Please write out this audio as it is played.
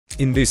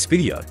In this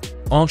video,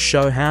 I'll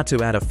show how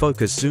to add a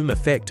focus zoom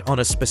effect on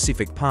a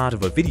specific part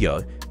of a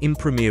video in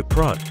Premiere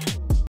Pro.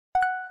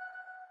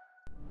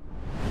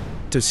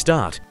 To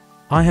start,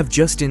 I have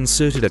just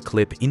inserted a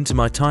clip into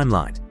my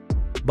timeline.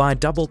 By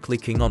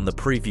double-clicking on the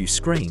preview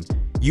screen,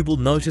 you will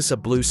notice a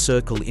blue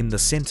circle in the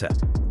center,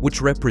 which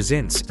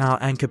represents our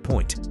anchor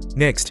point.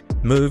 Next,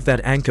 move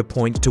that anchor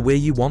point to where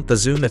you want the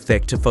zoom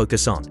effect to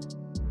focus on.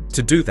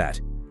 To do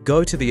that,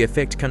 go to the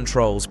Effect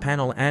Controls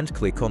panel and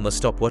click on the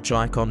stopwatch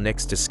icon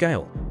next to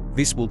Scale.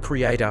 This will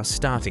create our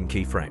starting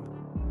keyframe.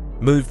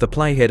 Move the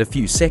playhead a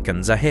few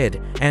seconds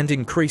ahead and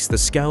increase the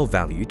scale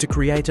value to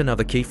create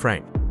another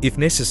keyframe. If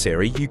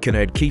necessary, you can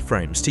add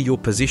keyframes to your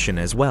position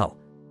as well.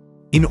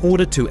 In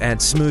order to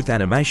add smooth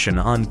animation,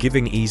 I'm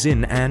giving ease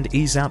in and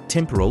ease out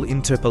temporal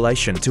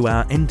interpolation to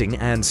our ending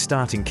and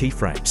starting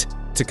keyframes.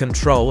 To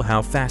control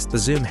how fast the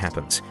zoom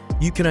happens,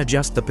 you can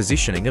adjust the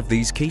positioning of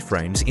these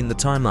keyframes in the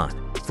timeline.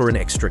 For an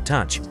extra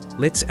touch,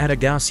 let's add a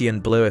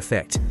Gaussian blur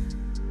effect.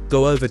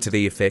 Go over to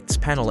the Effects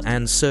panel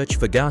and search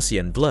for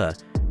Gaussian blur.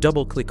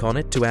 Double-click on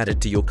it to add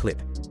it to your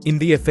clip. In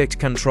the Effect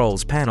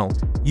Controls panel,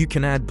 you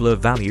can add blur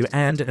value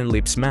and an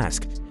ellipse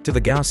mask to the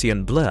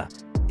Gaussian blur.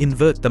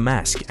 Invert the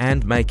mask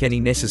and make any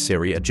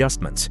necessary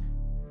adjustments.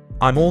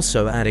 I'm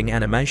also adding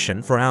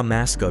animation for our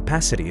mask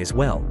opacity as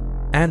well,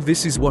 and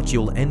this is what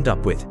you'll end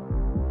up with.